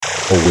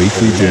A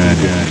weekly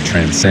journey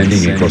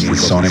transcending across the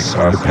sonic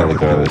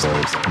archipelagos.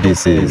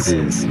 This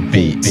is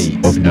Beats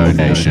of No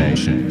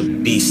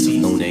Nation. Beats of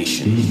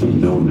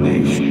No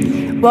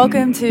Nation.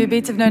 Welcome to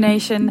Beats of No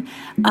Nation.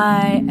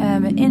 I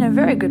am in a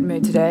very good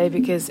mood today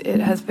because it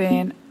has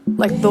been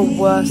like the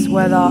worst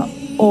weather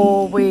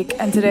all week,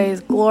 and today is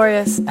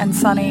glorious and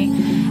sunny,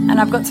 and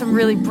I've got some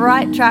really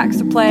bright tracks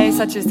to play,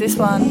 such as this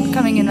one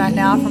coming in right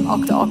now from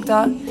Octa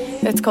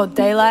Octa. It's called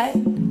Daylight.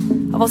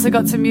 I've also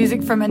got some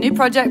music from a new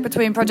project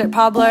between Project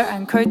Pablo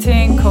and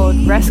Coating called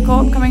Rest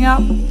Corp coming up,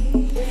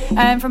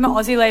 and from an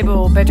Aussie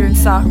label, Bedroom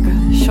Suck,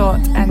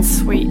 short and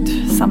sweet,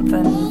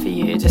 something for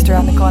you just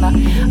around the corner.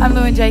 I'm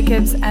Lewin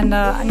Jacobs, and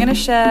I'm going to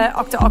share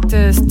Octa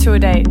Octa's tour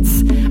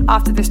dates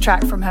after this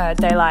track from her,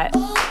 Daylight.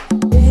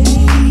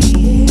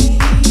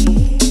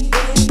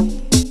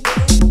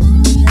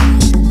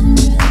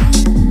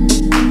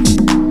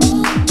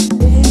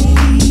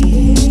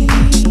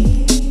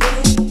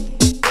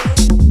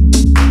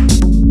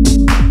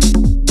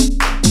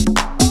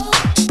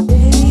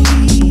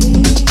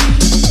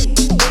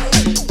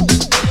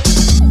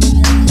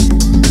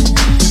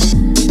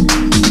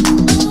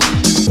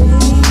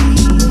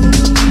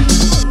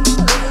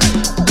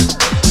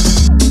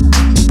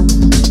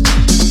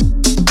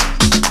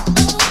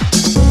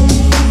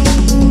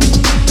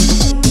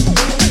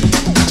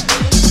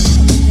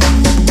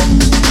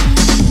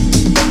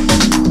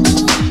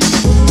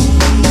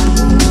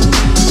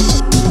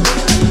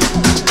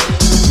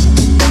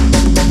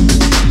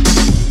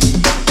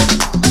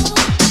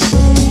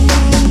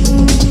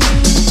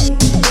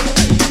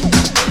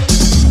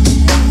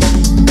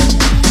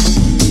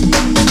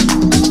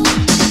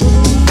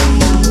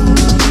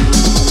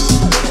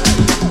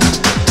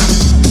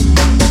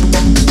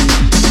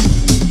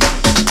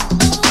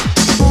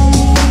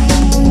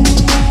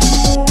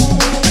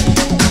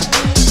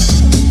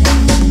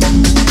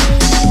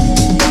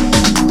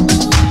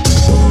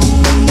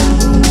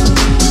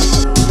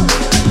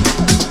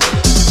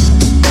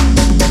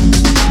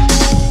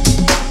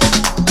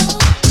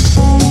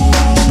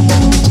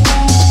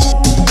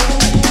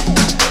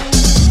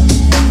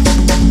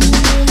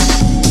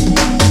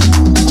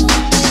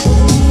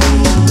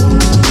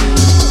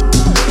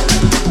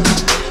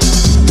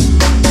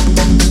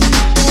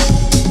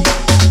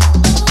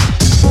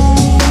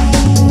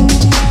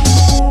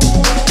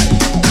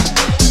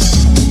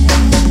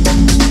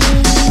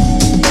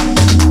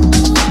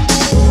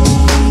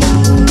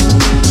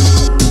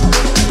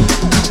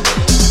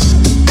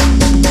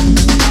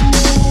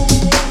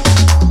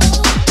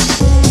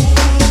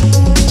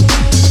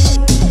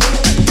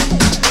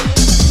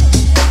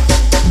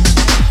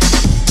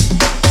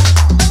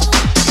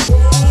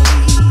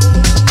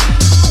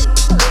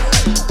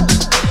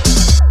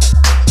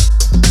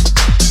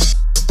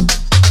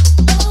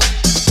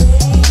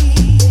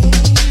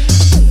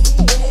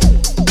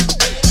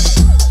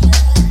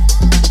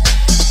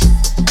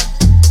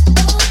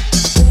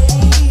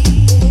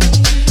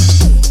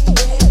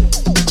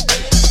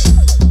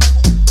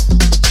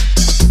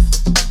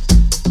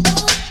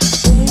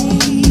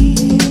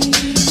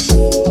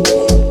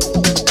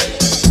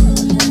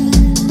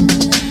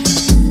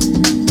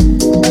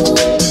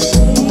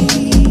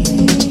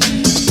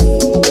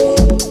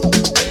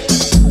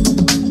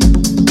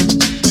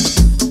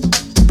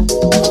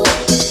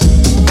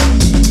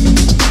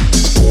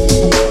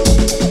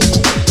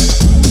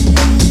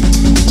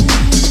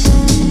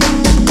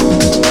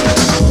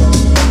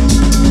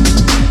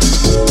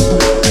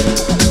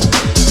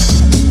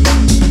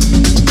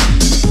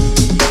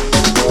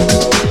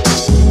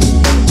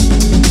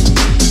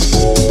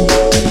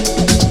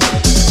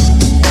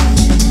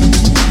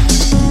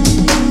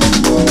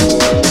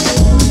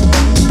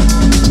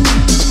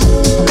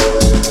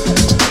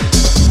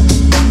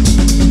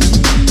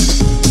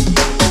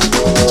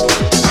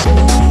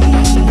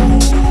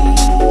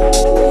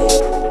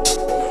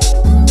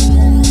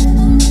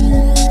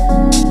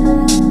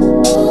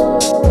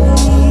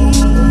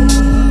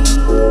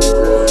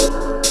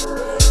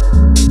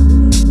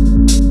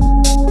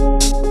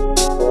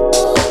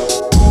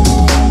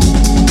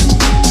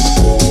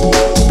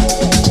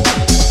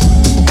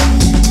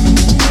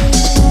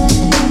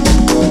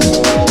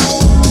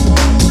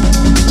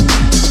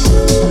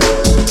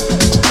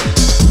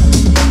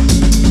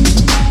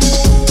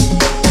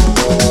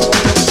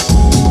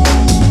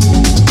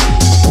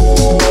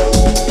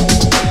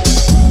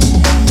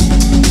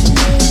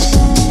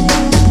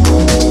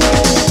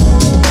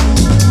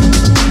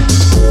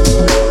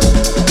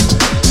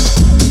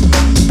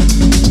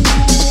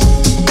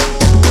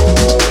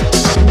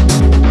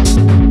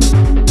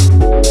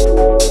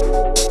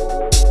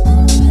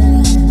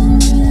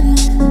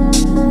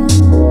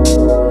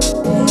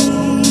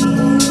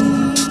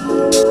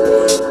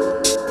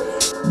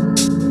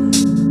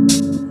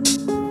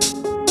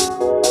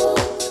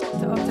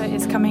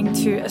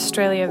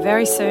 Australia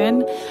very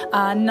soon.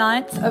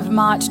 9th of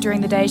March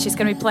during the day, she's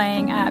going to be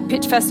playing at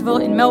Pitch Festival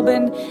in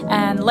Melbourne,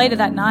 and later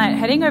that night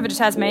heading over to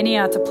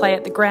Tasmania to play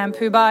at the Grand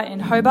Poobah in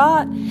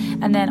Hobart,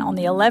 and then on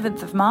the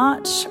 11th of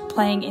March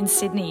playing in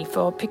Sydney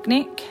for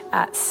Picnic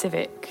at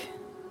Civic.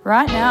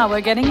 Right now,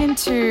 we're getting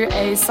into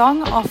a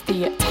song off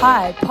the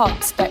Thai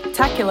Pop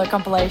Spectacular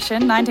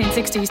compilation,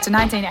 1960s to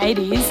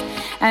 1980s.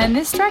 And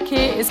this track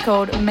here is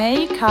called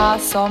Mei Ka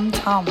Som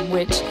Tam,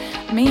 which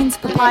means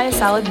papaya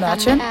salad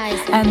merchant.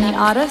 And the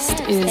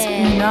artist is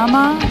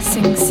Unama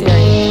Singh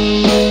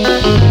Siri.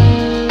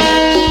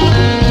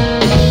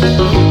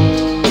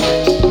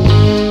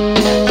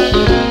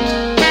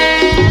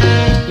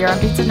 You're on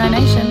Beats of No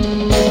Nation.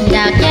 จ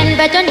ากเย็นไ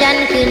ปจนยัน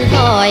คืนค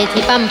อย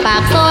ที่ปั๊มปา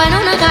กซอยน้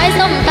องนาขาย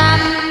ส้มต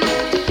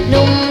ำห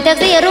นุ่มแท็ก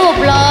ซี่รูป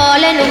หล่อ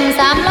และหนุ่ม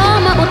สามล้อ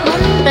มาอุดหนุ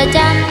นประจ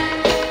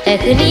ำแต่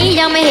คืนนี้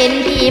ยังไม่เห็น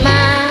พี่มา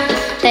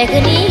แต่คื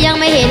นนี้ยัง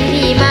ไม่เห็น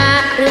พี่มา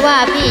หรือว่า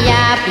พี่ย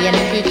าเปลี่ยน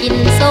ที่กิน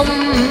ส้ม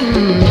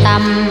ตำ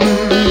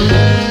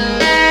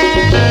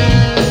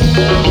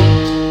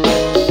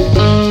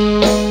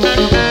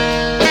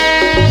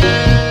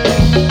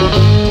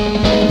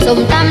ส้ม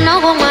ตำน้อง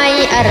คงไม่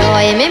อร่อ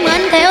ยไม่เหมือ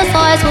นแถวซ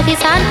อยสุทธิ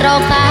สารตรอ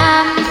กสา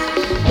ม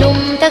หนุ่ม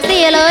แท็ก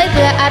ซี่เลยเ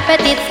พื่ออาจไป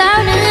ติดสาว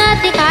เนื้อ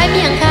ที่ขายเ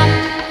มี่ยงคำ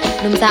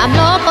หนุ่มสาม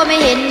ล้อก็ไม่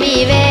เห็นมี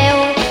แวว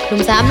หนุ่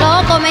มสามล้อ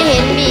ก็ไม่เห็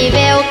นมีแว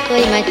วเค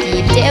ยมาจี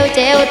บเจ้วเ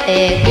จ้วแ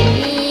ต่คืน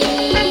นี้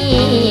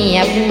เงีย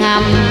บงำ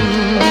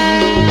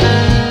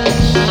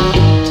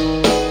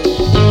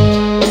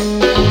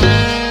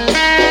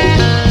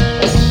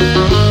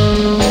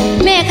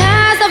แม่ค้า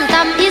ส้มต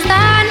ำอีส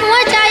านหัว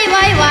ใจไ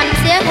ว้หวั่น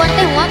เสียคนแ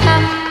ต่หัวค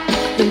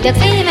ำหนุ่มแท็ก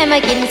ซี่ไม่มา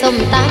กินส้ม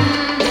ต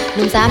ำห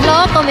นุ่มสามล้อ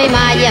ก็ไม่ม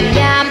าเยี่ยม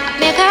ยาม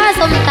แม่ค้า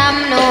ส้มต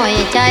ำน้อย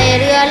ใจ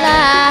เรือล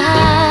า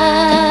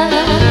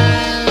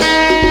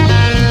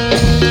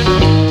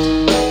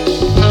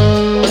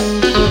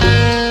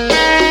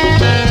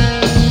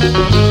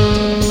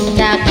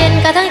จากเย็น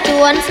กระทั่งจ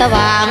วนส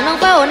ว่างน้อง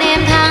เฝ้าแน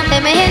มทางแต่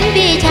ไม่เห็น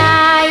พี่ช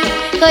าย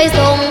เคย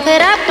ส่งเคย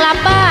รับกลับ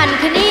บ้าน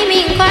คืนนี้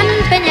มิ่งควัน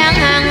เป็นอย่าง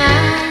ห่างหา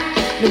ย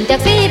หนุ่มแท็ก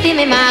ซี่พี่ไ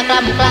ม่มาก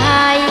ล่ำกล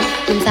าย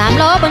หนุ่มสาม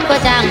ล้อบนก็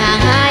จางห่าง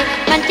หาย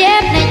มันเจ็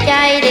บในใจ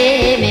เด้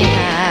แม่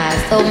ค้า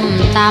ส้ม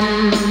ตำ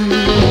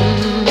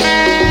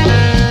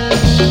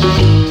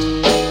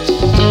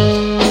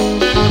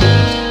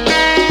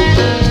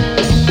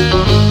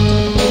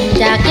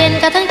จากเย็น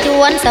กระทั่งจ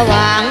วนส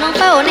ว่างน้อง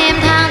เฝ้าแนม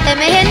ทางแต่ไ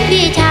ม่เห็น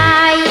พี่ชา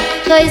ย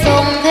เคยส่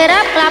งเคย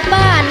รับกลับ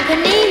บ้านคืน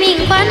นี้มิ่ง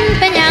ควัน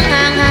เป็นอย่าง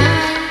ห่างหาย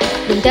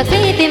หนุ่มแท็ก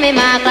ซี่พี่ไม่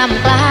มากล่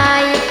ำกลา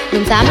ยห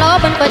นุ่มสามล้อ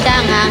บนก็จา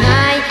งห่างห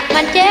าย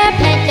มันเจ็บ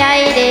ในใจ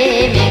เด้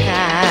แม่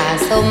ค้า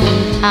ส้ม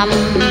ตำ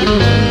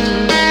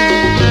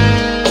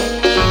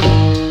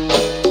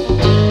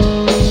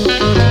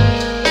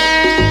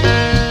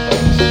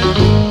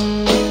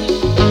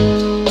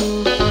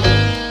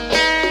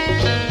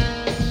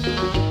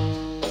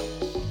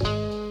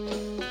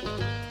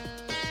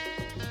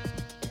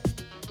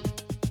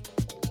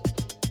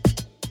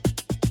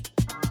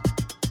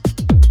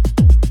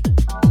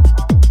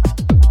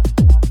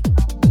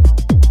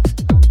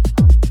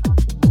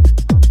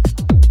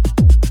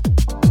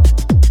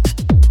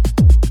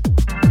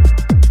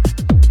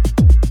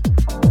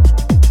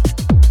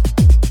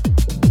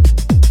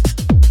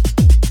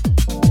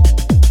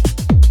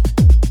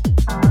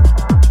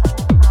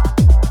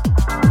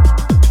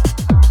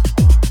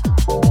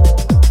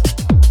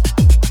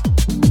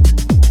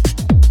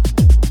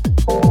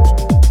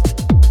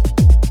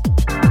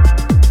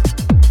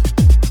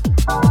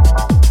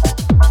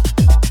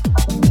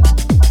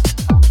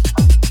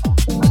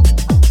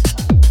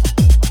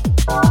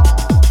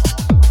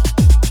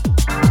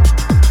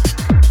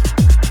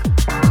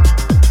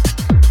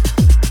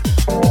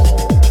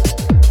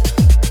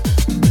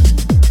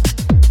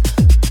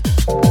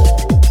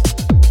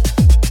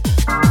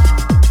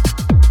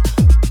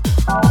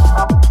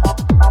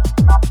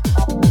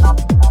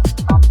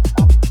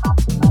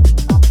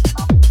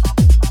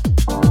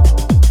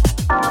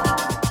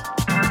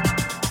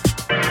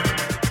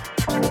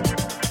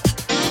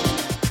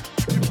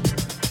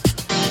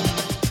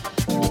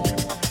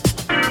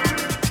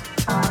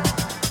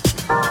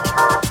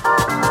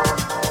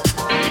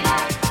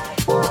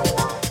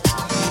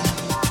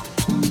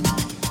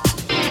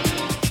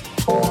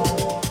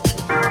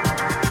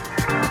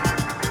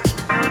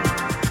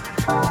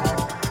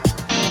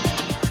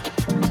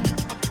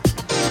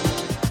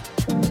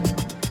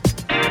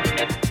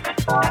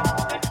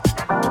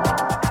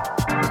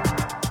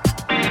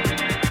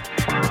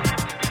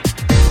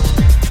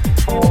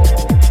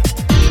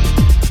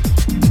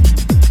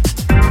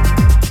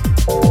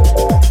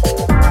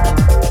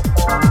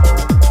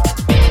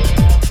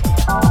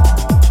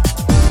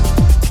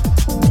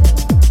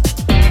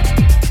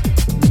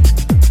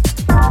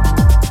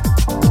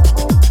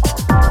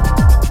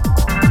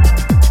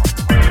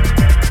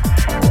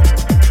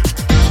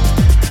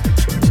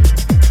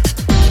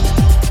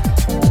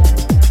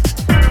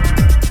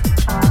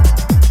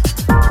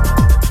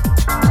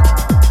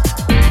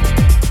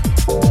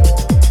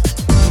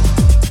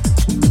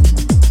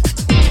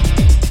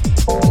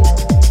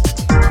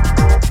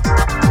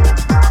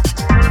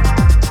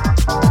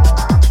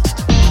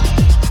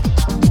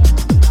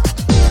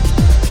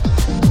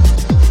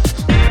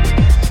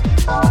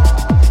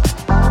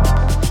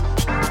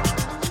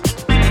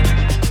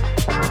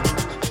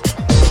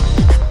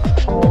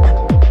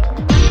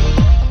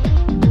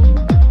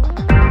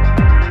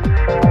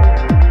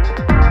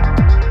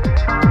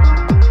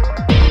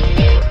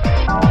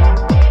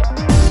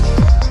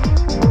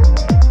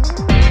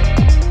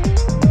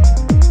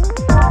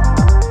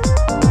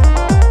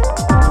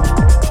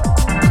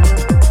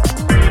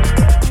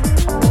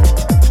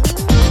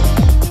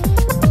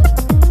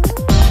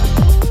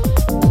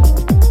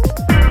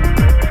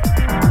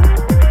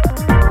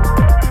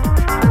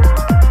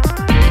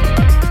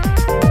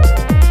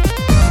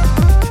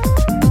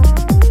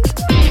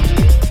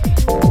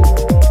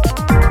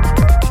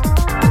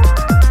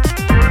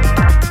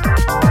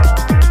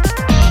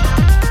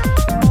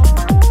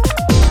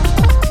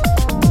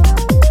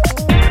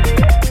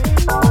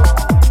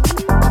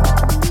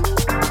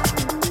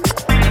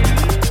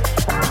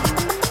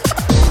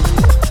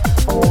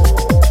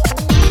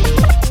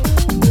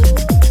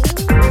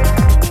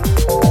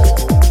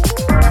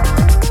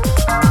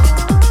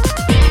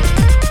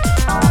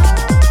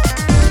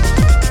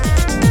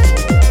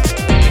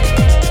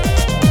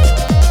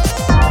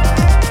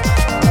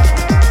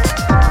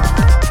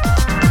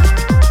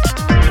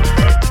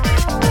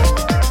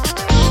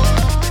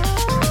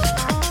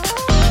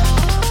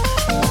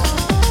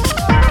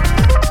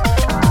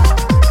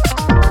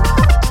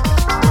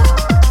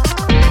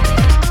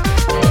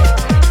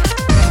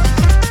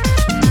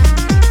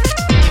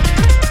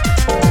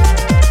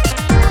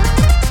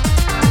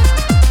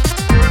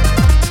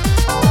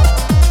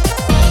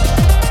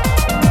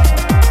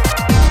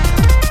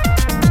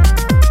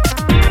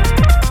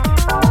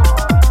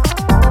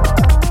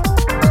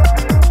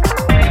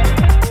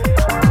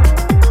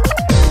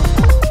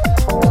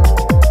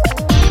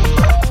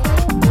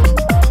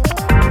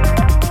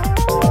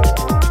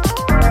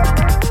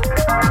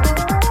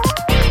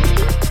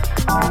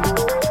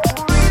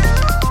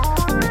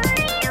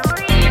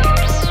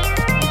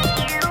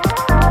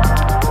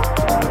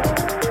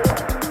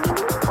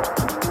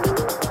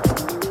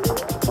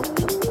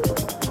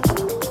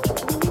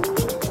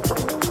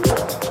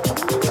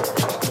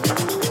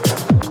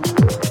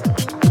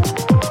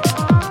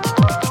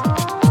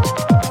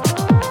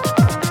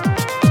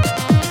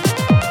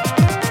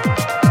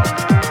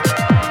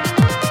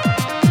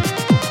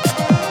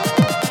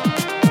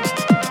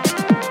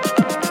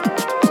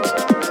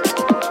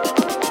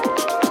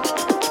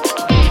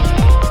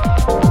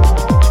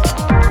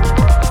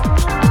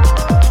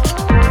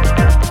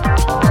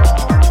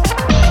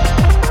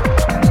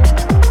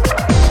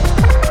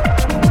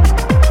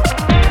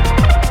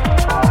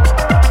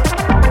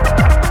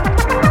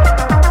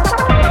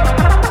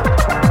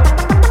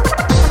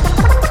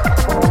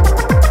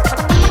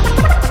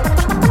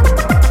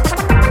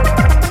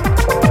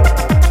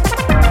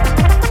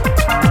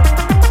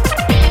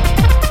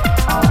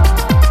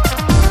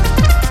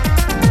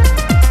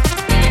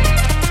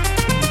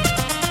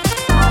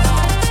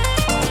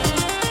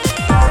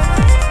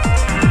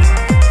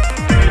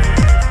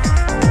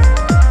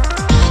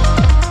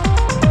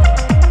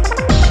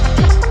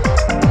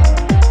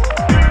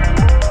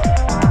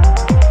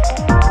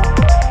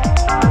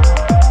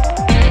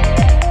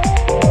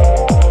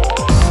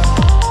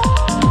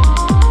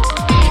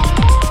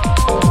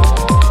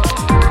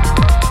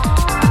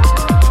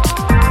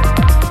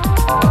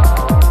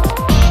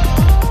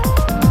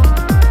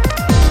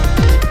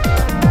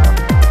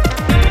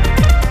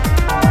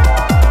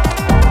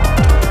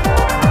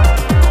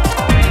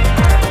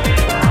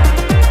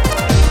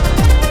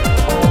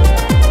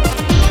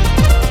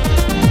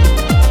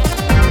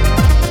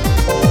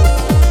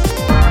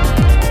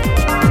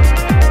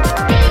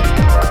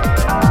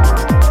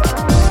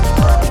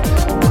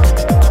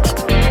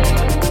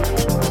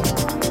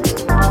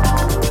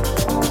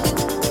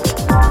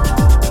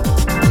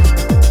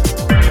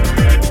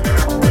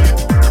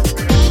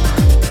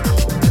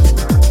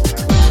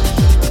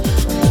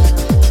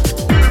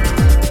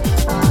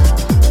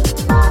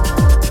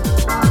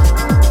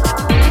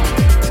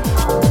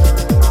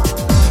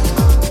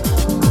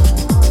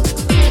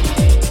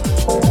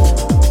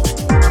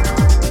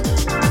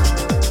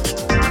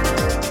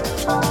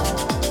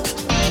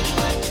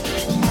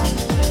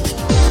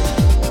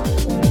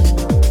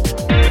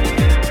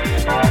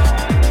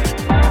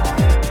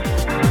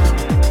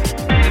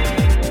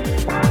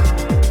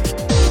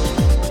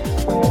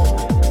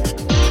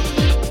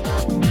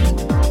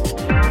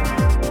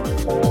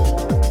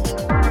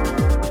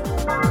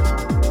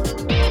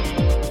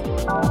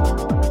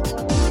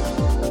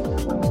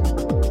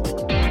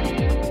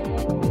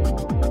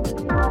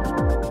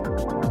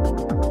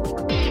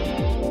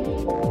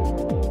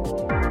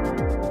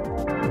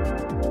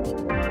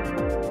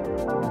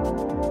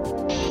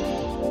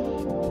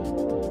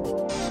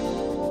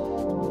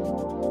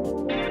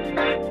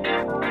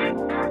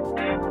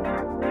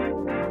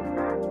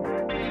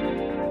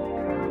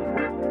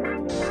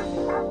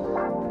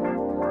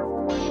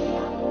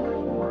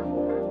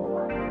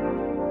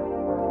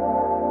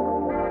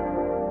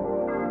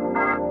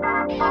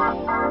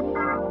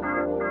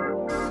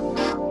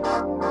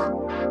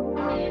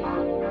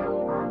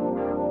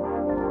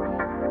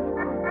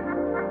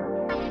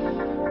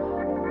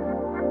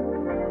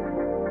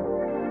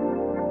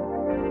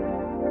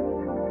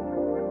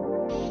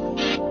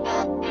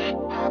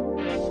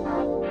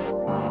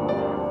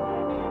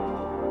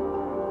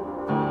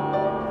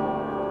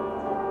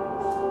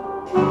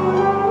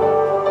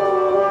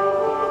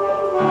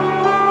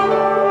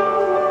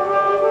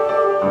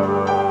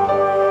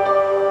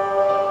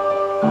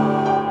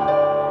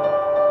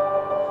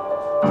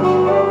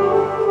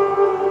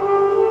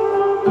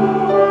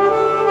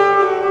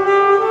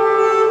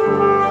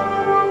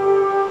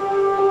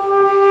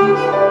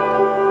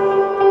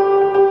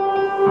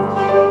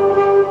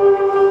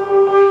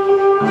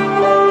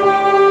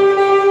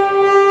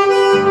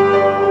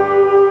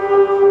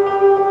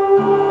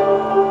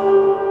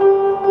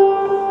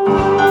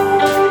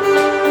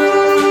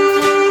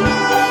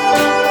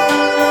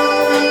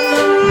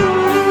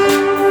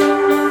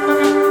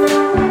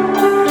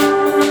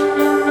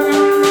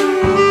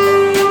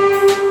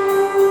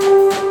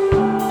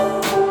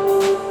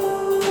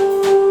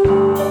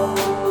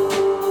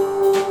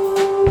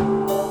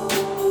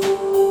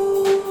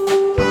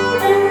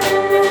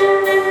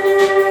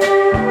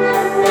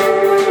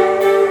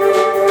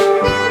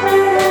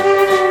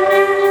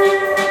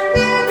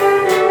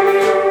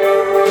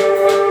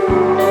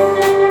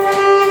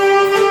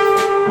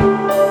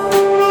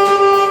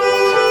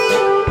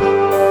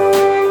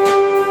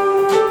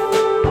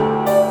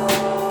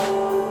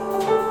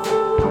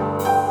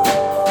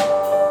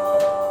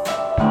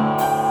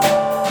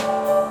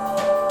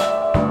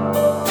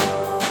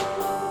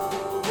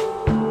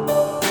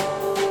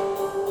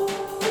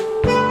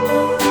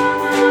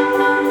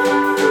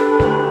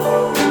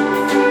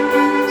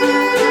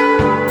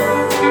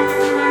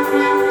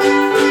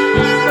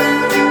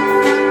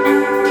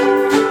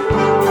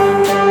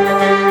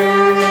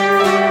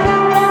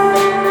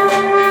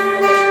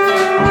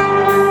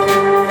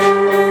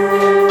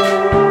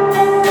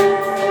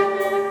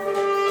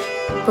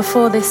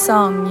Before this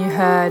song, you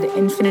heard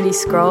Infinity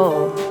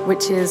Scroll,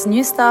 which is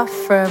new stuff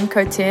from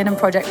Cotin and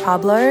Project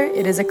Pablo.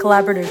 It is a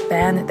collaborative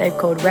band that they've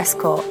called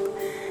Rescorp.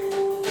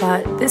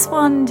 But this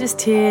one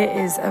just here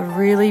is a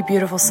really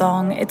beautiful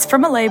song. It's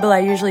from a label I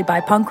usually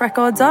buy punk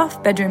records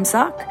off, Bedroom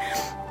Suck.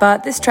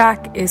 But this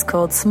track is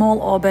called Small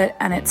Orbit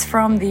and it's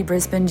from the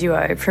Brisbane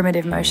duo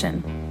Primitive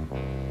Motion.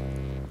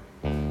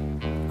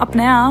 Up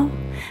now,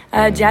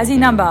 a jazzy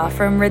number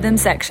from Rhythm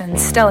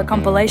Section's Stellar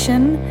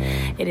compilation.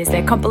 It is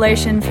their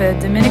compilation for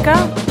Dominica.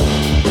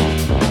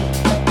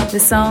 The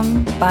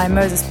song by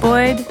Moses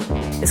Boyd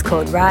is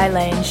called Rye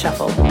Lane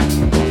Shuffle.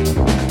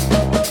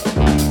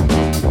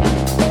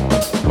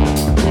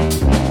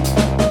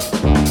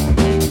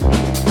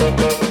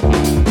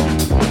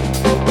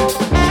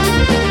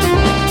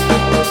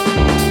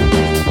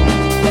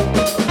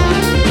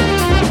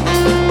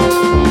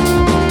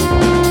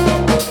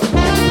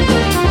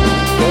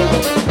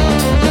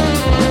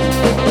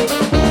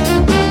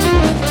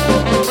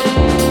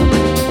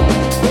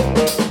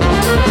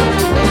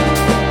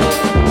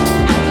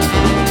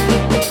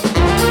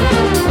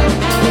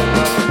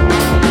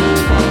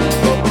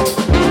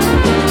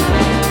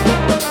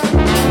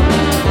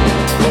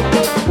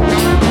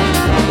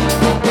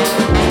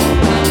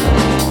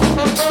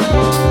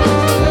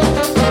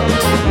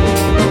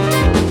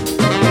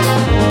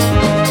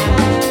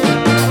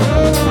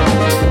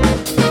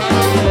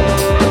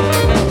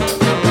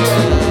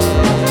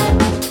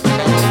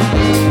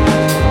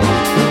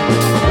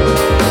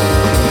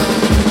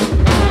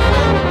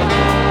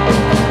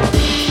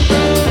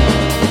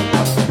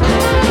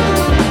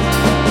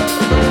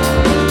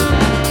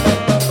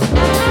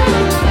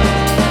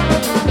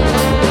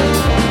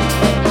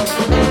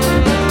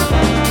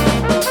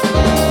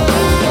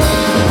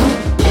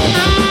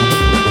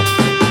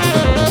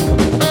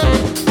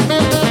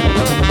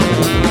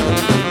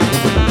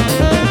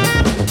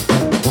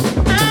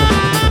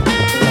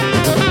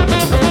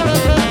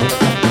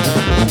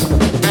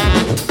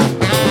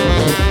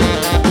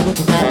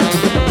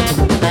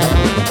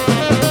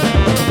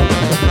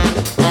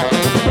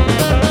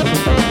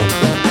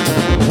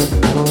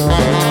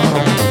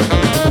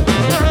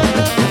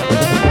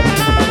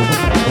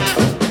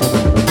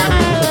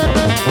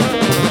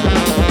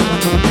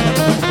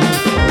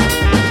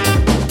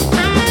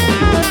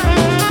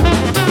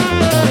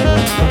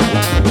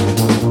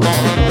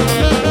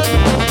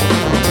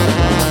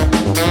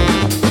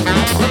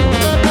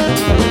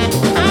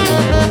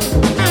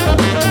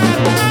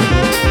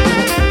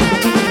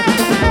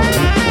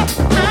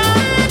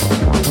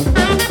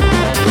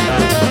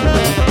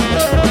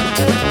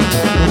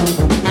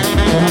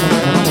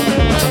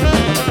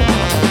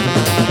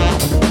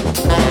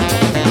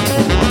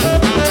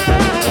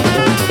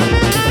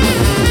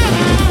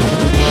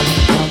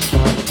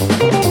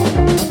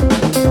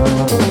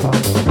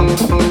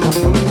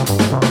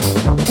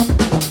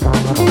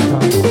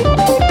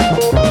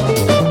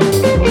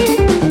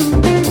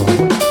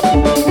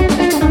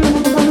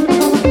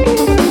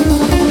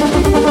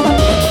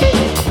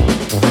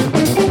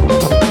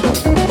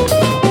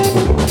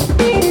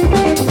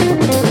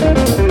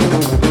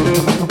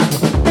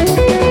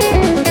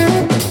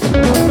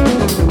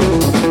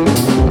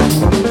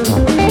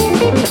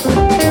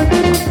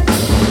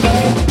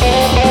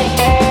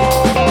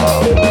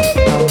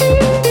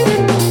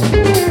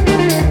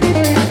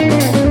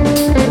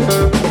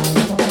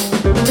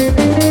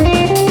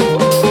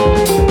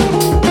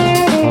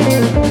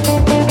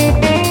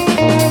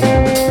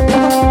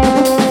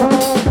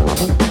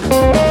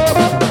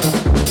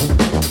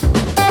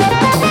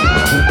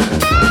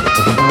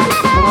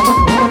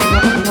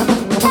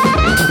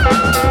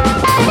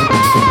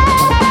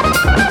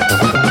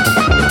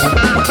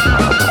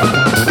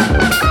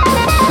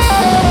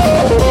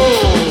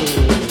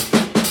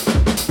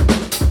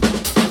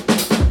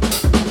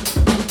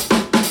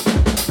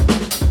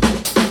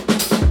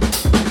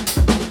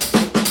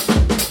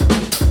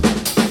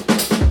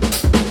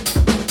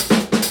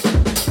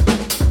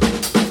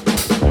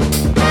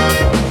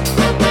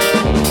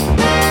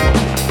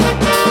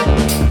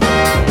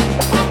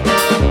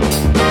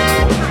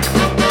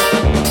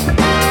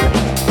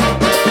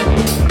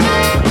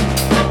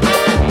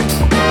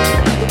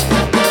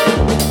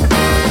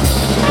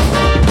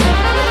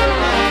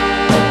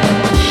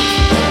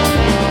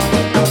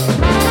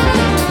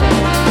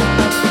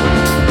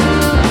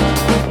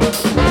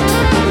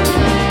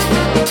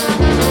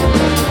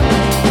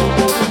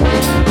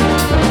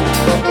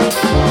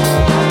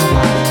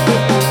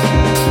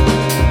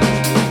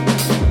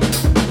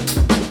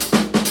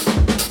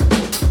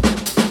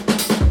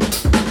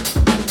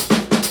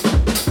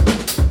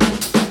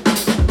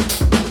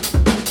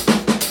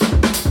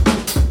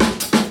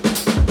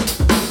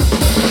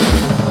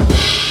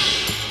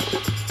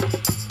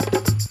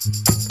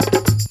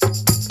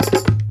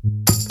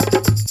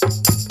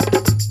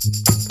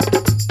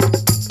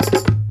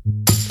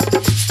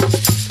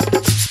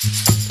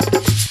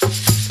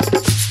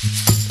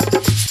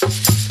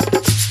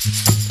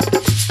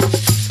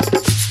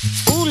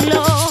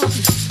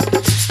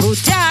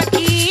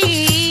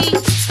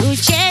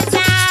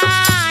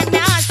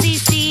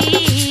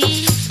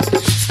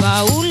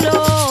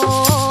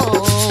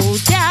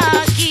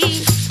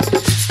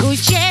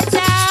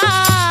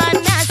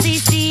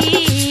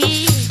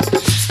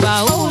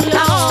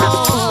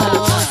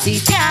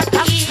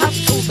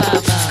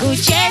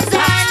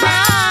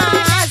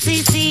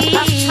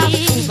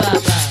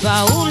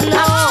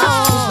 Paulo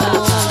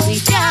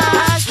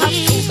sitaki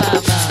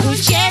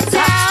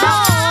kucheza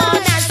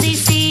na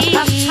sisi.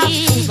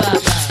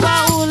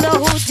 Paulo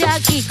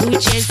hutaki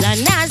kucheza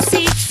na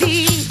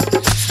sisi,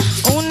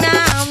 una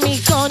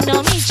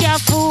mikono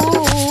michafu.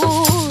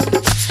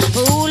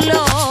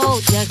 Paulo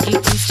hutaki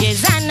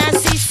kucheza na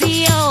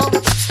sisi,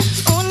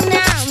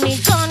 una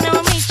mikono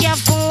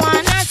michafu.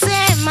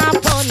 Anasema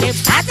pole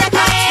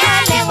atakaye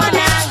ale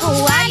mwanangu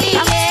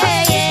aliye,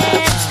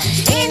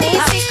 ini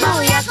siku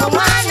yako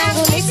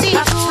mwanangu ni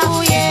siku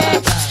ye,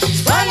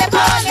 pole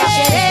pole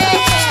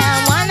sherekea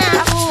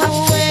mwanangu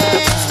we.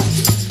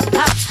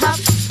 Hap hap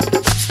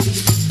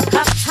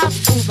hap hap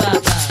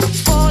ubaba,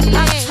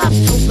 pole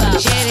ubaba,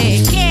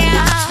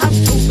 sherekea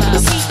ubaba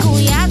siku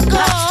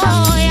yako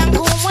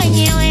yangu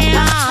mwenyewe.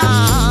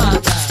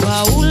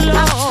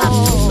 Paulo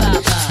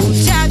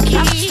hutaki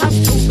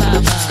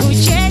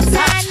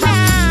kucheza na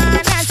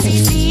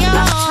sisi,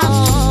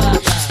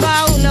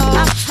 Paulo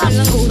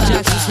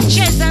hutaki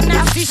kucheza na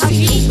sisi,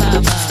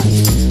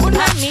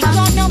 una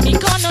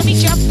mikono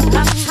michafu.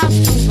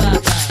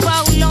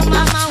 Paulo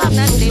mama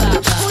unasema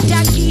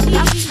hutaki,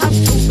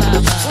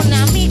 una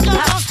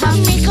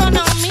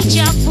mikono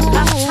michafu.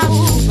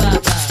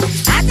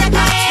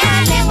 Atakaye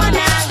ale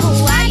mwanangu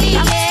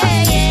aliye,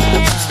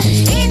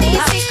 ini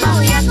siku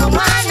yako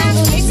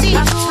mwanangu ni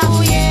siku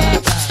ye,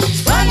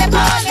 pole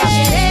pole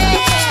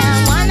sherekea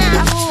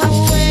mwanangu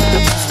we.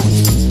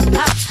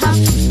 Hap hap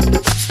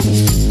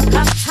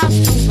hap hap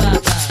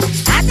ubaba,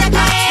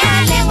 atakaye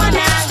ale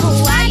mwanangu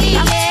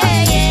aliye,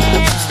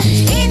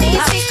 ini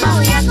siku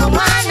yako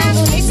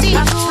mwanangu ni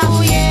siku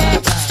ye,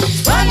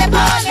 pole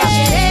pole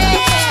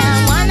sherekea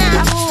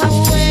mwanangu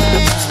we.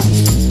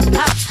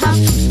 Hap hap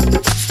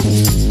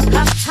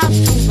hap hap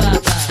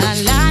ubaba, la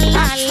la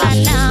la la la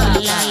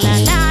la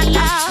la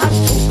la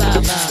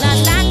ubaba, la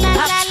la la la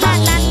la la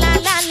la la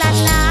la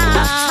la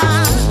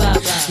ubaba,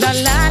 la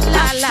la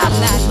la la la la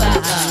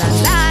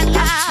la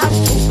la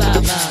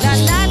ubaba, la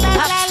la la la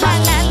la la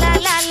la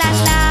la la la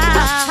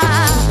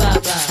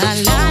ubaba, la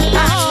la la la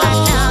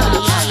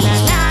la la la la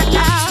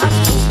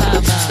la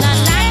ubaba, la la la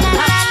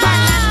la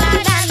la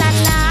la la la la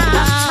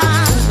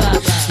ubaba, la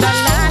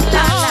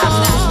la la la la la la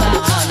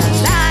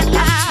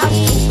la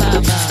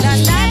ubaba, la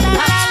la la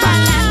la la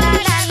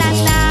la la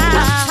la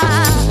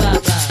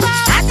ubaba.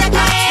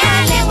 Atakaye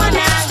ale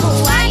mwanangu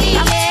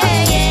aliye,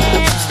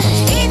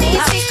 ini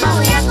siku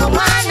yako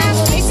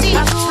mwanangu ni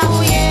siku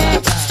ye,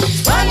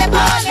 pole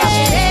pole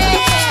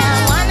sherekea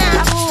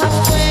mwanangu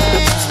we.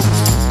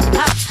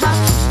 Hap hap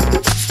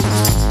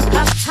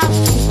hap hap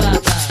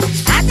ubaba,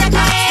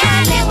 atakaye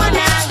ale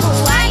mwanangu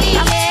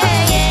aliye,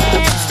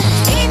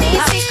 ini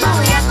siku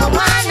yako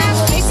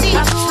mwanangu ni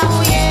siku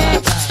ye,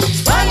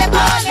 pole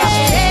pole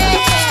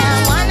sherekea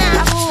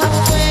mwanangu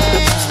we.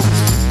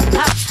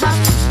 Hap hap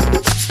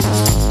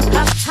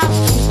hap hap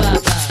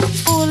ubaba,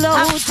 Paulo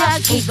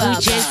hutaki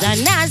kucheza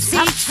na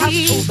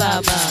sisi,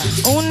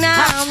 una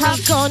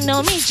mikono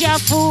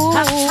michafu.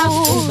 Paulo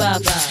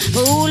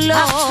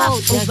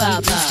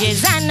hutaki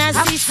kucheza na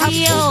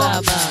sisi,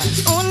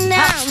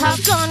 una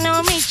mikono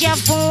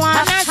michafu.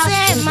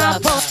 Anasema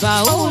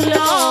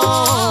Paulo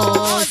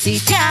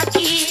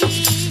sitaki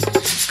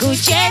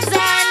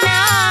kucheza na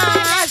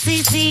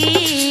sisi,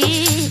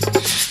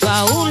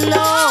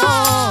 Paulo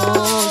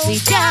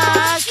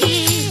sitaki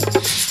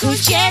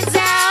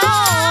kucheza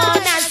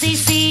na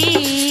sisi.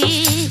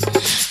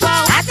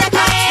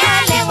 Atakaye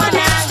ale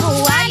mwanangu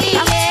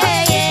aliye,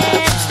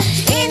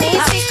 ini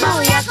siku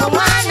yako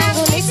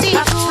mwanangu ni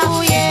siku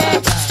ye,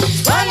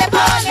 pole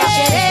pole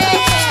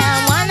sherekea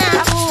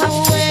mwanangu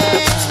we.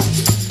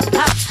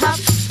 Hap hap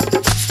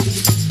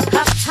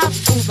hap hap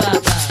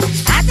ubaba,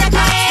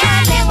 atakaye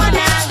ale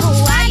mwanangu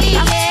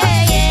aliye,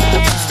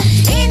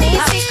 ini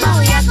siku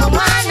yako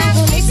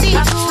mwanangu ni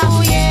siku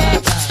ye,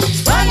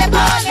 pole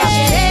pole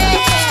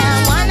sherekea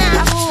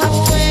mwanangu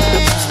we.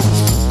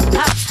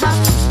 Hap hap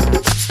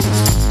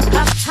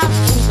hap hap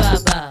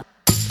ubaba.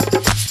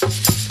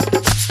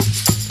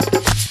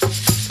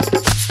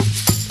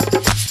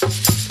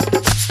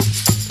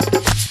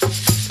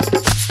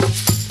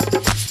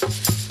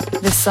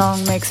 This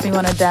song makes me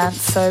want to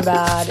dance so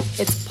bad.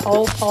 It's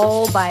Pole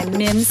Pole by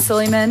Min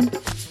Suleiman.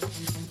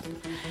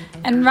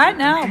 And right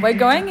now we're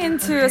going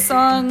into a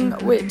song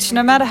which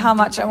no matter how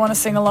much I want to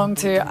sing along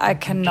to, I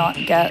cannot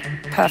get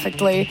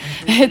perfectly.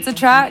 It's a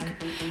track,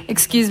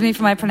 excuse me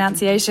for my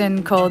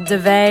pronunciation, called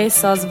Dve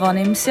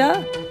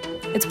Sozvonimся.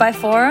 It's by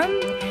Forum.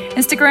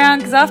 And stick around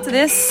because after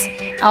this,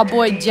 our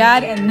boy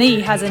Jad and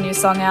Lee has a new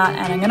song out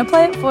and I'm going to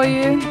play it for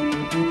you.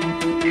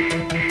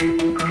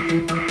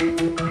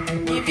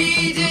 Не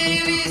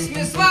виделись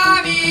мы с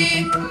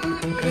вами,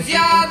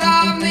 друзья,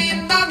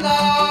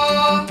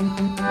 давным-давно.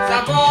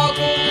 Забот у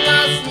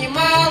нас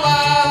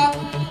немало,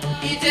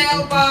 и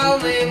дел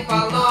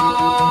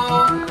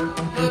полным-полно.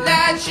 Но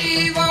для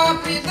чего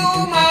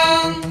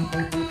придуман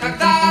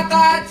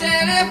когда-то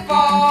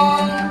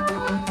телефон?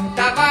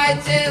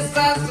 Давайте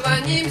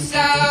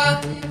созвонимся,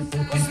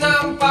 пусть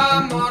нам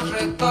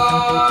поможет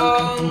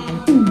он.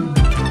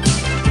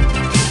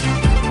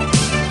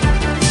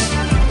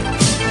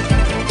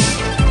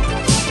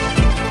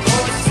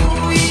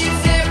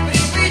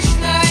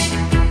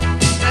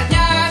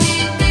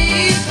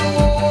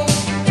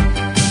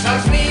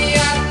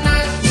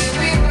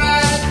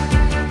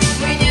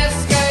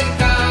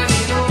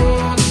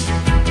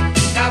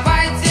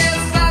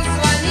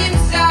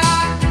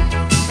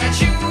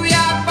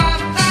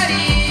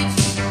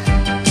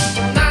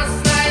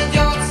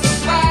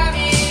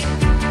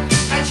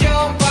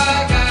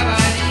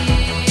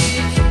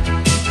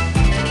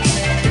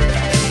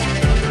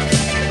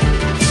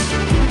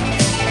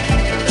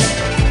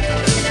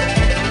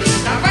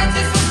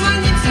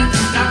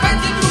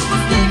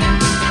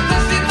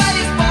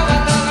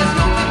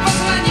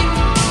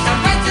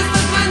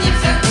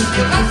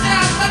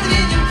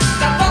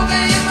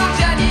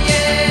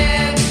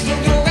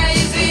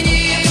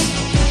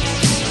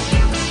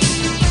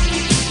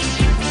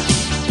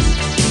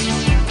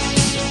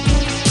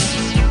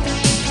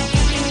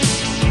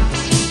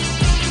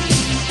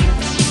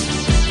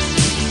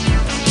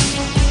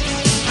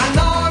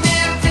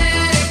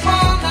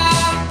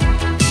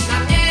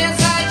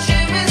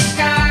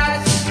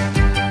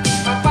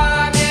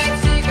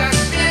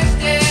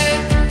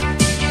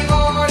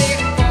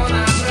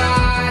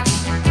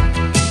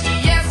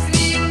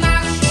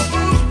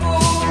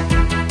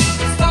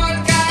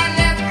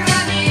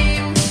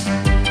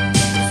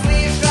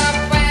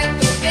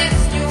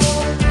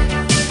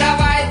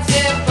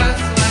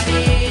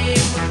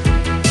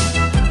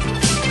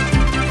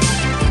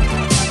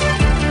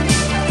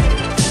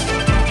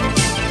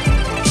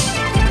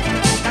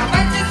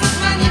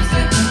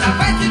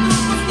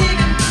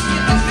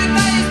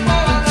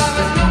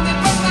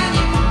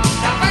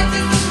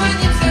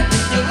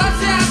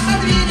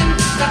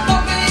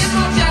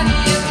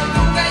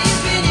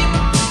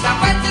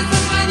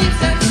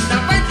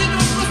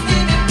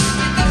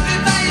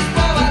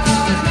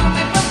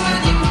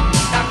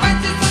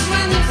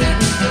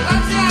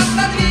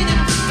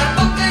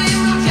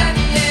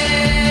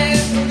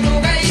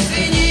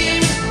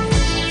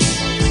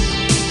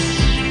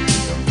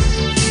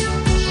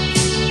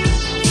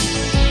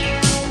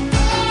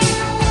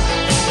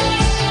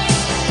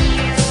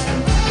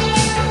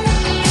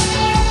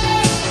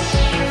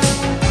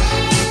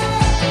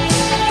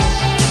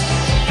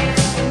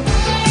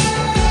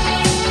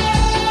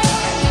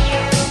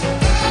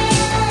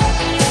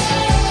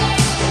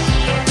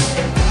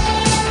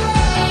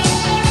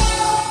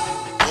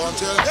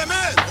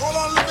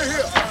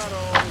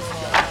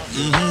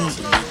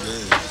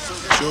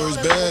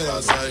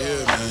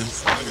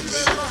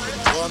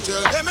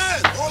 Hey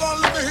man, hold on,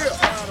 let me hear.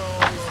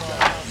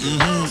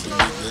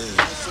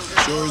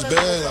 Sure is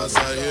bad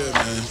outside here,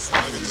 man.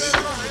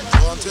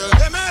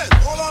 Hey man,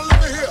 hold on, let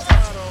me hear.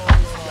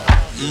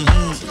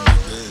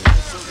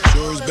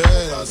 Sure is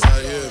bad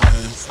outside here,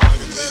 man.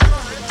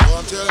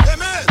 Hey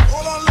man,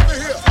 hold on, let me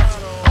hear.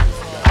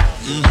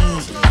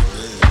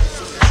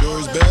 Sure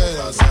is bad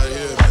outside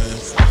here, man.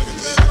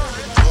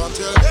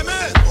 Hey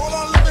man, hold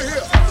on, let me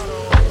hear.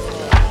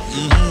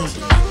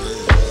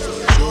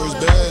 Sure is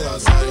bad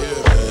outside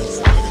here, man.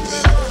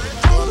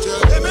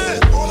 Hey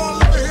man, hold on,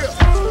 let me hear.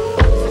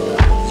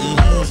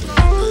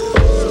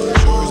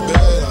 Sure is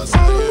bad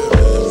outside here,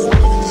 man.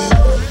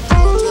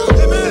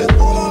 Hey man,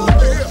 hold on, let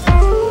me hear.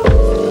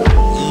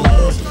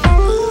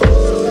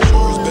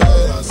 Sure is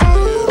bad outside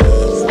here,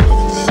 man.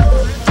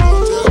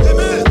 Hey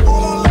man,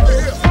 hold on, let me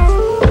hear.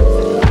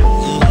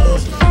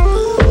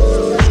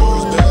 Sure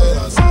is bad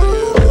outside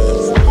here,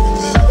 man.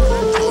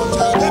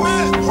 Hey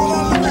man, hold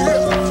on, let me hear.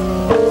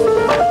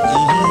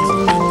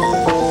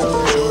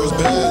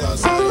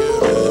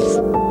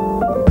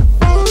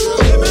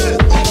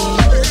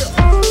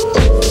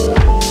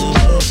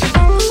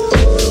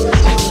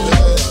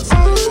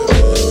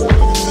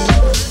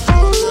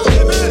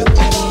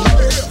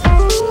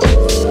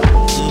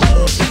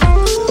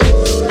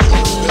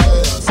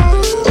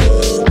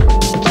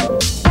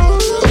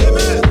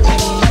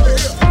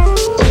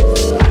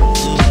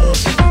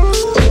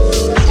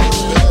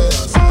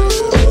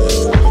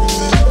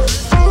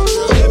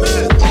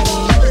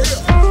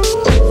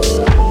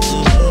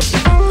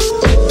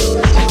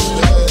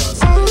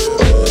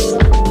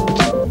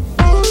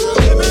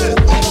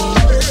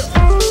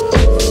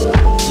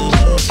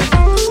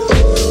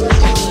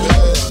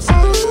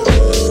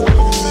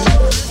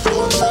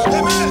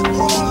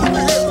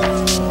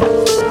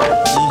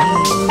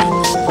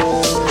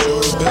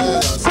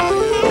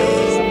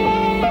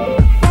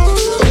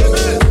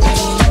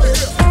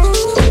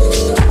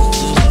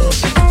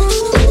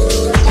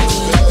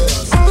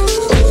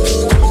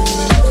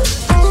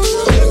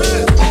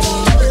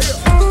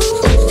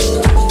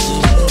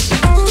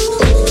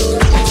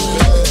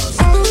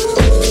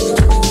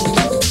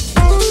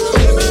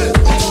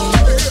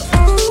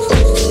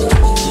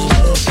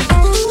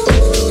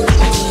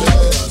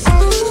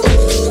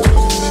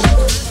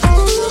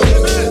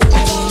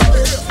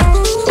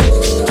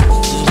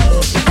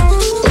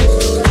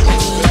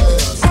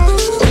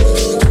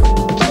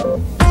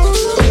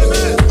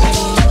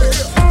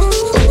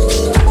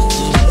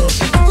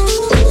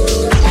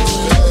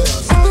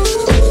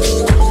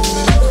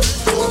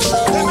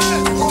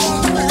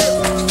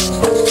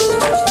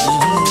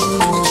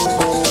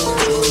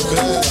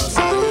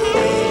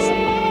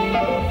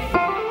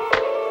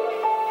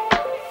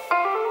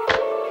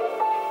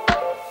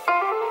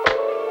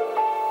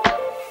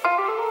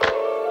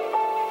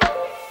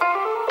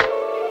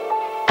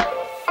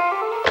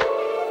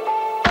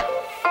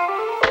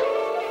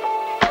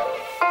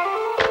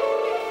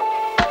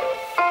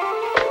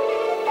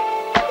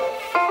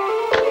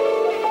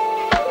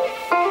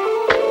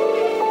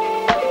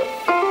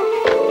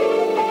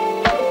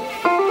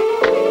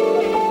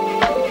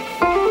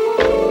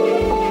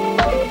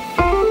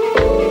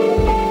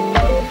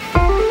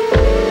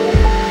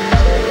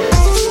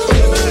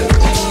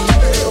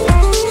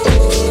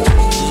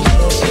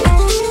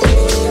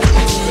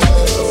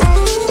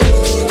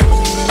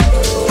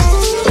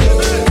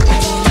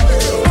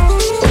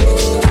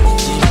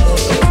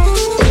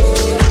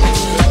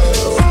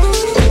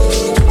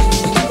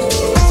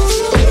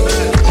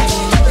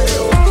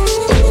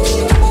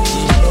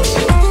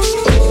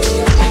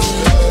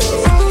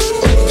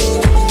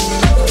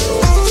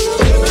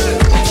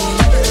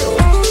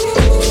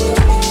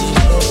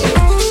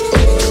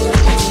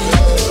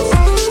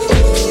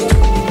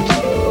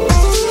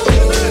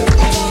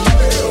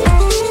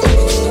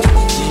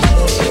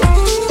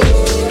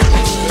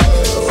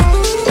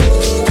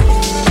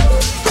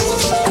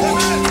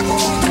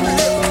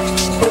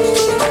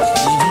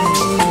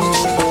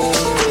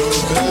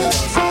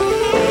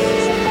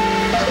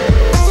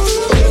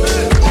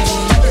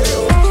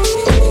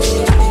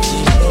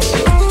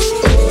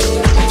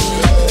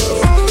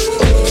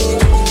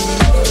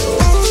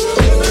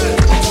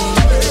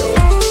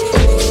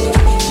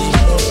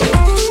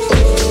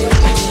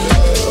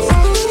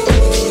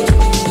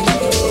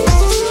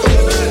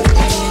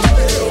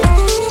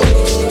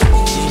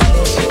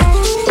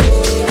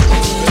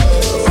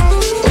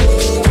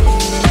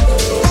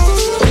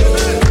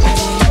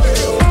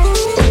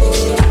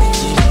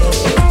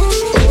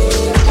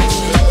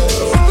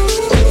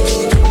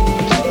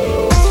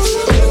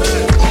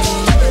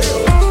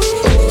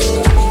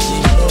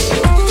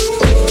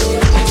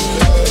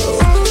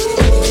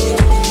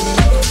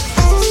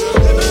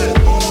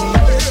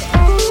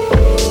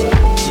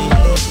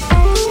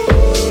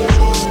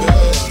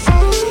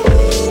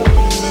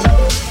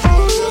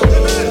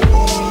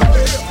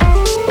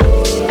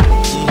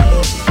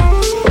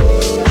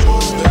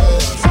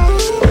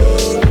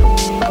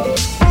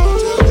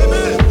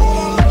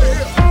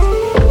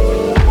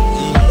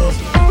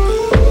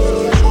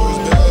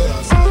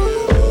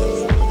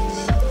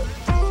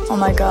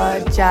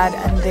 Jad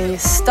and the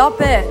Stop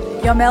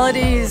It. Your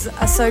melodies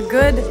are so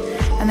good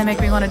and they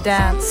make me want to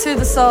dance. Soothe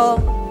the soul,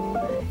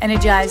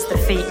 energize the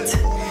feet.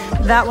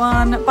 That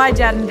one by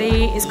Jad and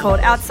Thee is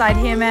called Outside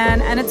Here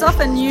Man, and it's off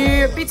a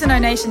new Beats of No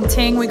Nation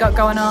ting we got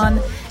going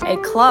on, a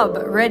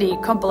club-ready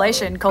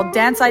compilation called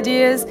Dance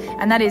Ideas,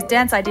 and that is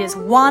Dance Ideas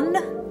 1.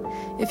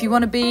 If you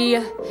want to be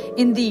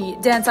in the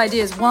Dance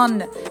Ideas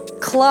 1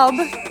 club,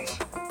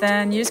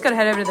 then you just got to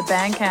head over to the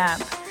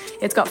Bandcamp.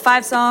 It's got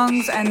 5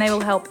 songs, and they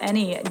will help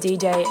any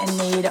DJ in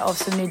need of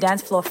some new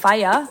dance floor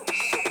fire.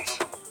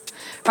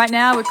 Right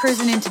now, we're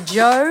cruising into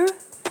Joe.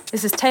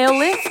 This is Tail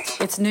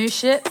Lift. It's new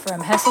shit from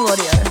Hessel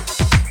Audio.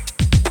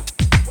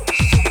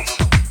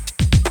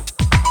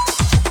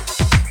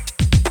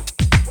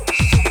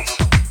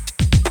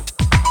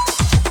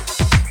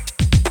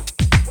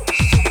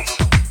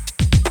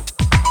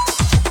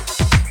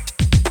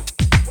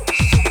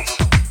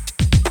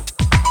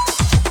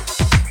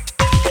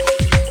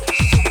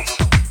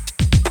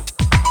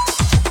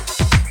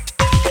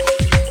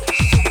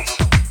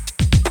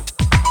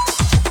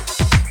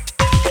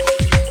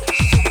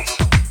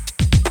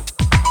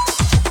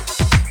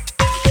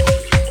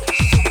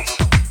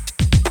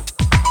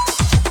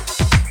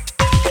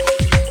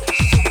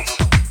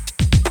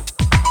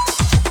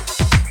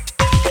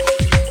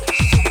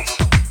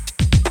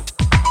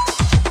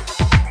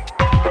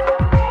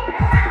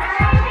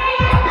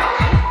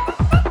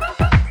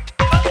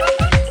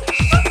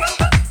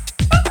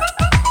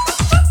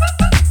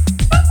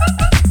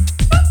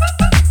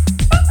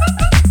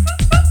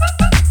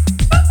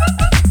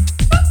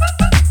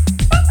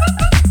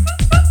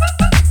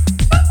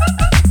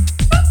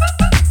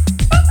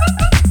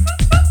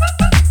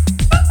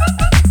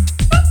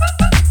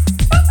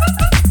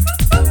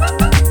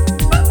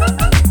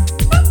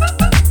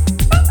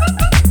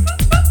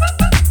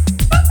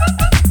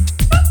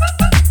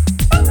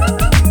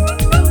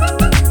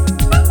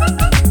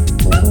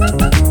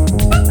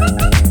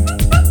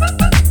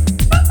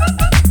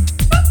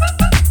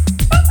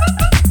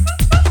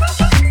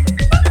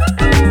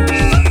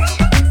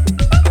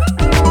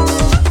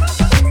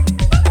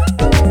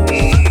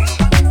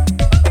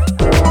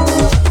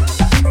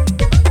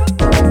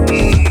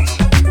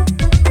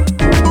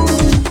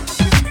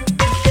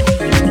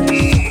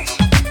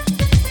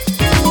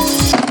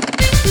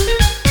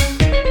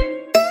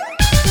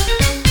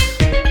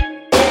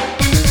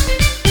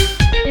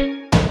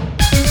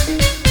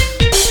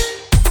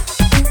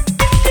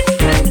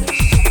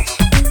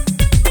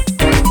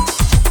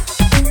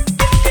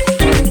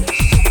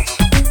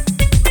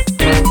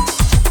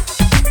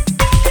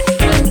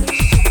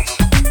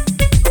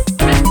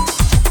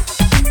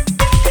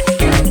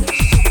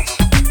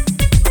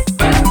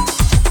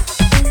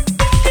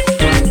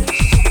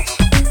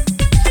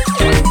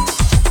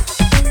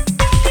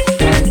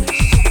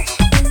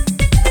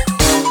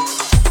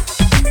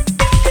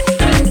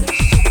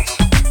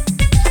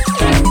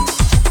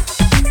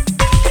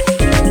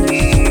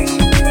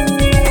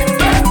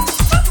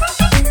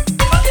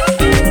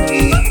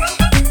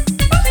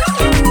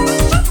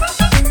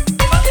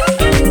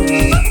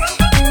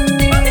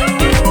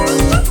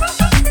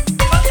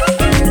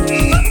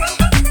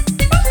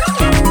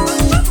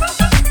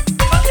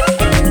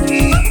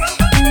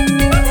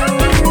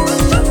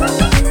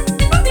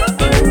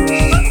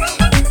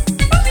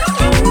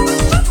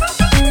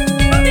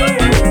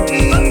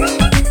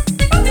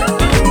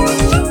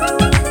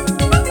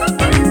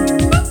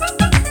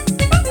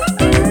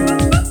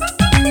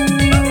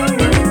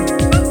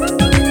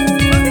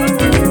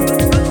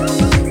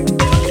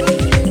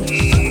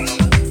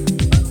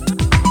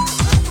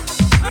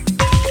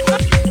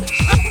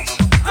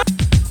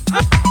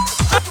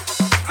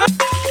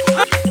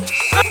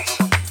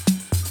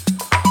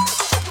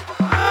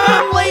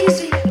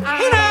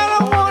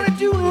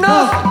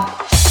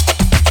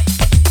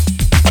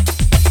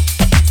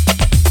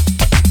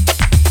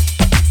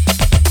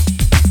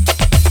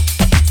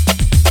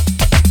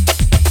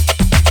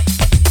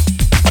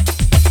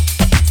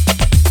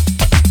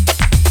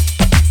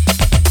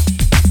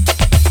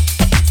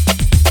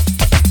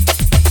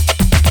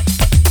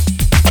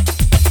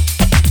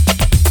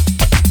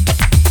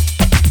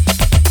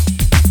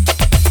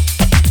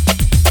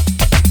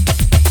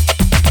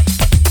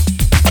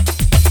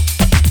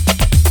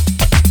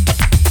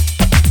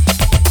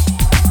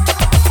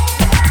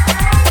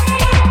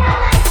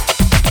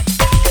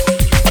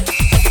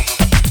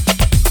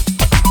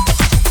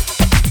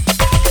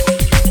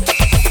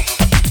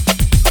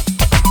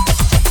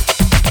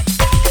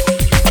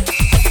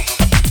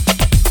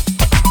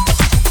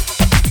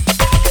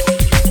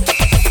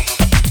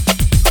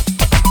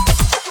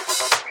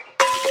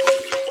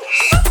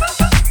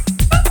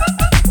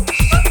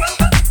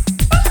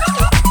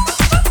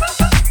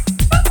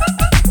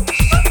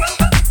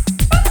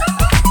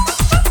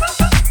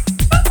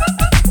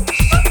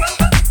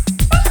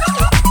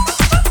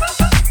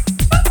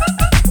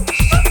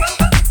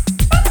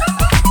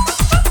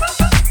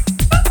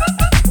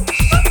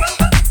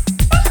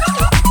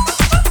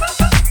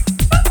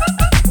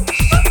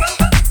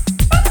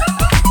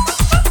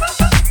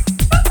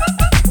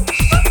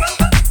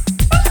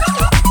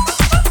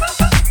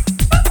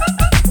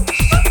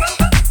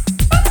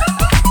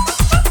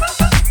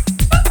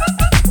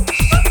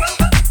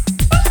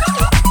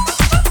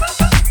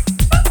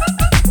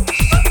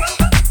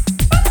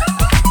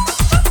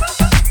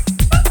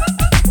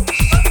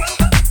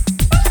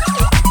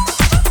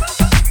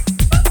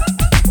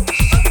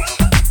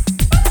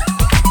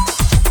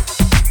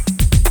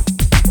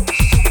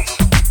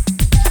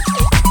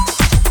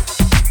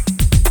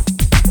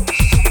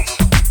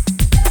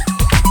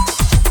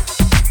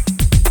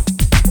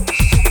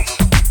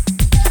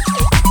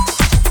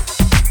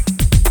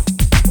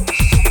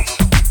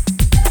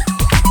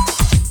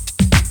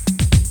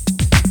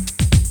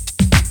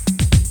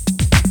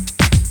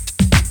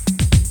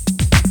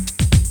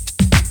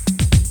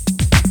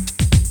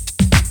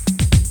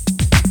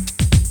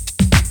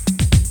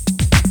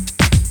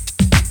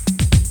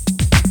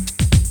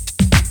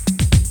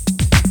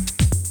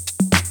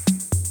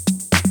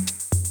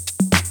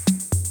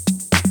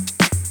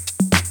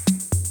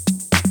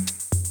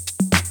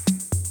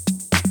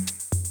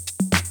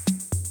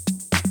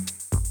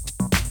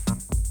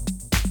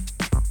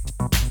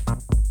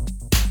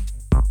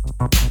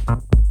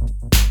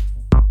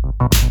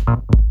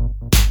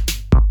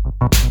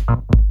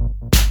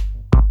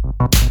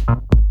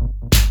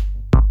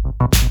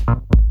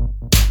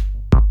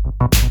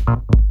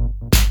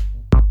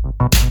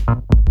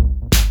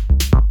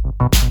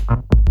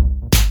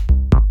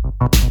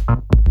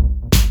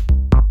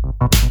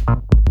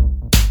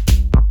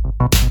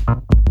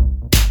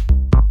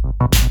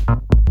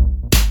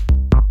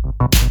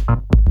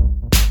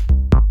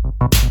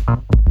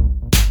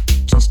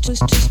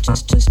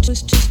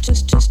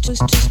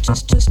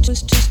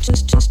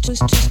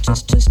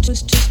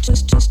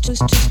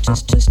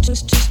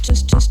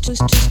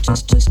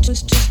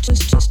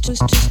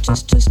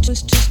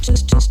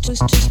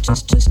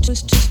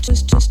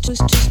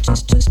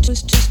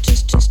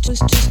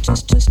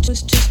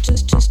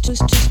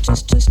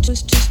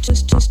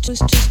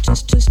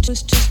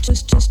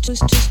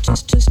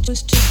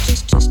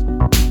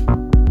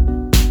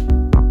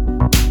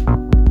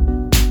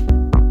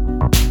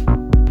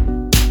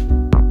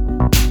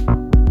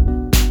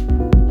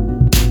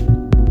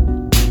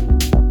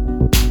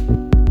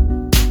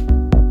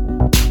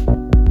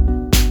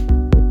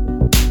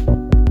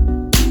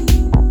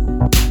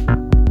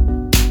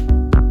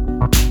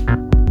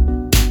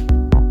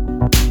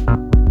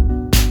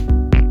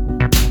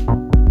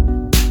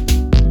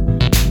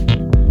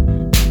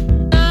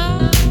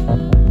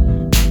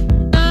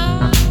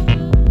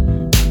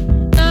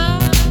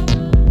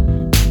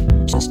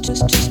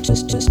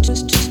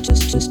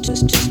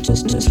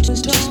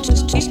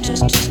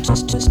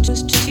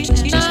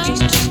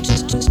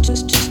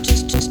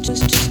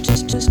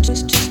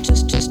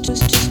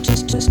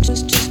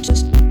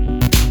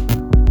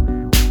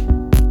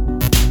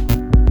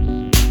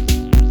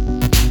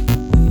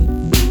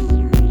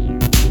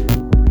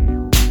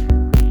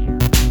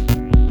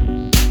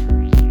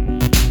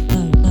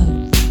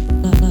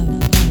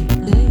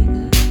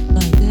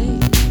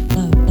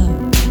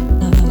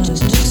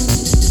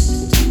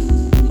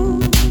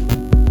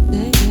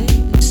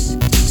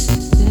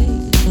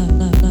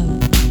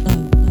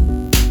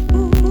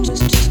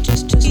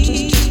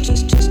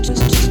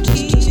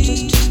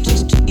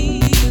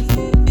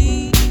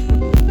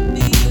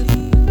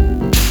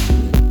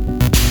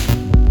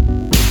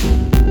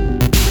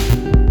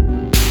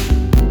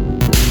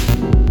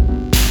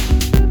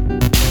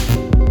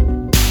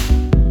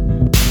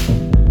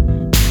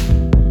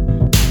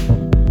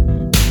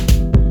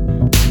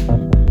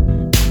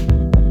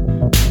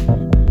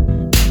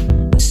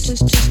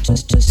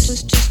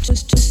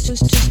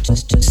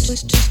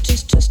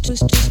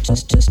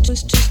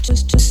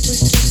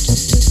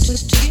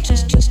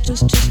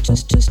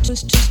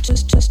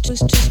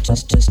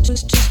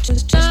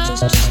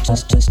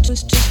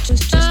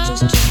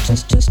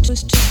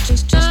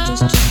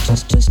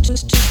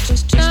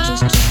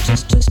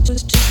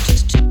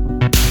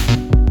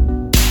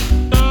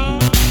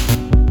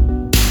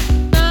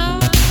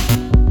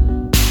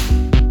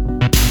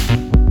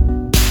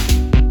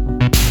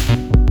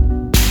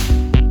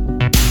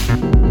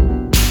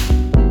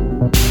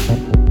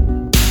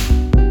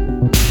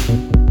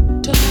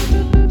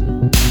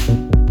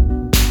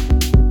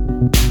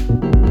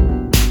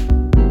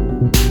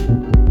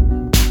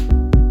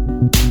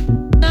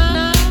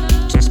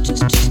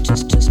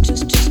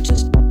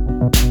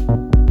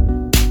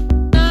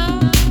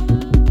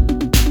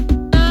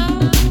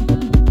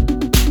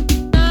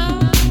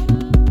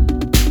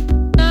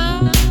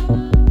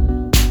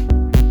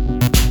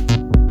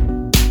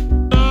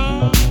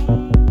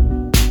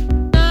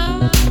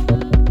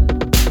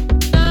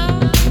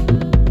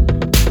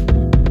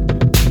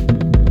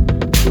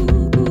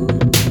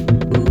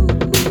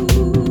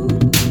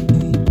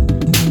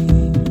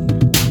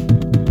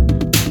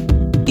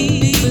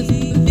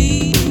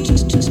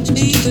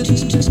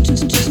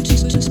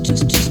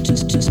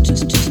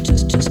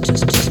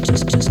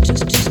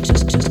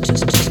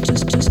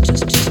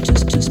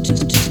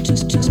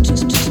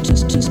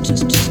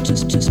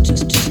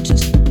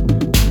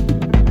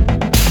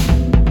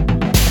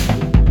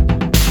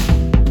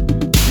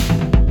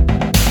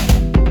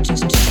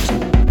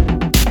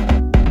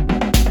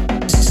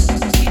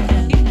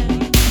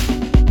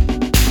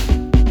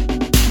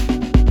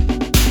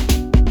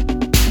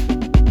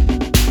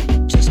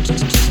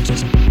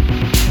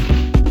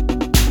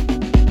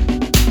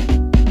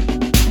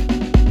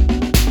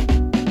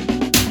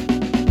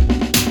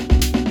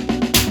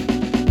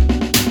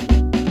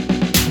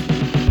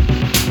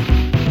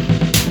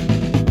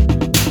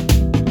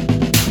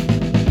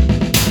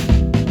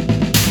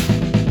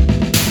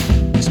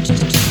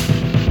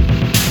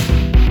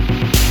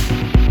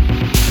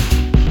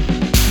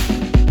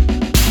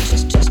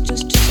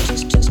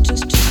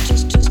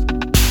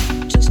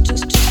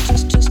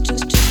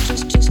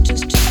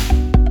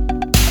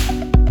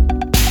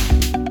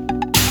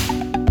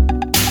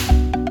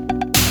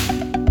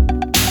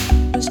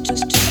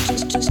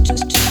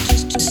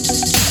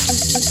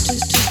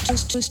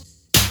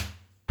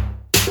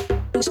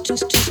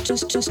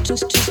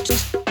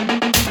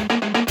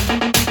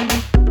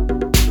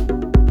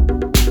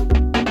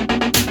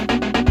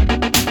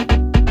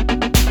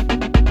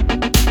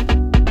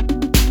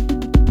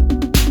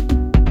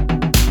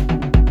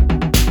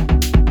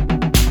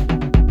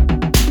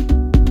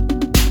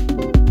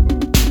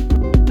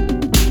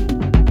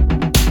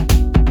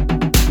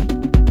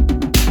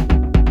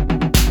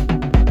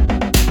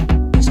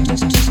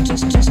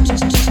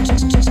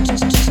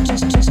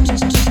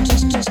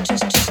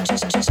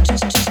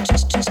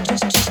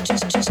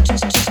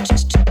 just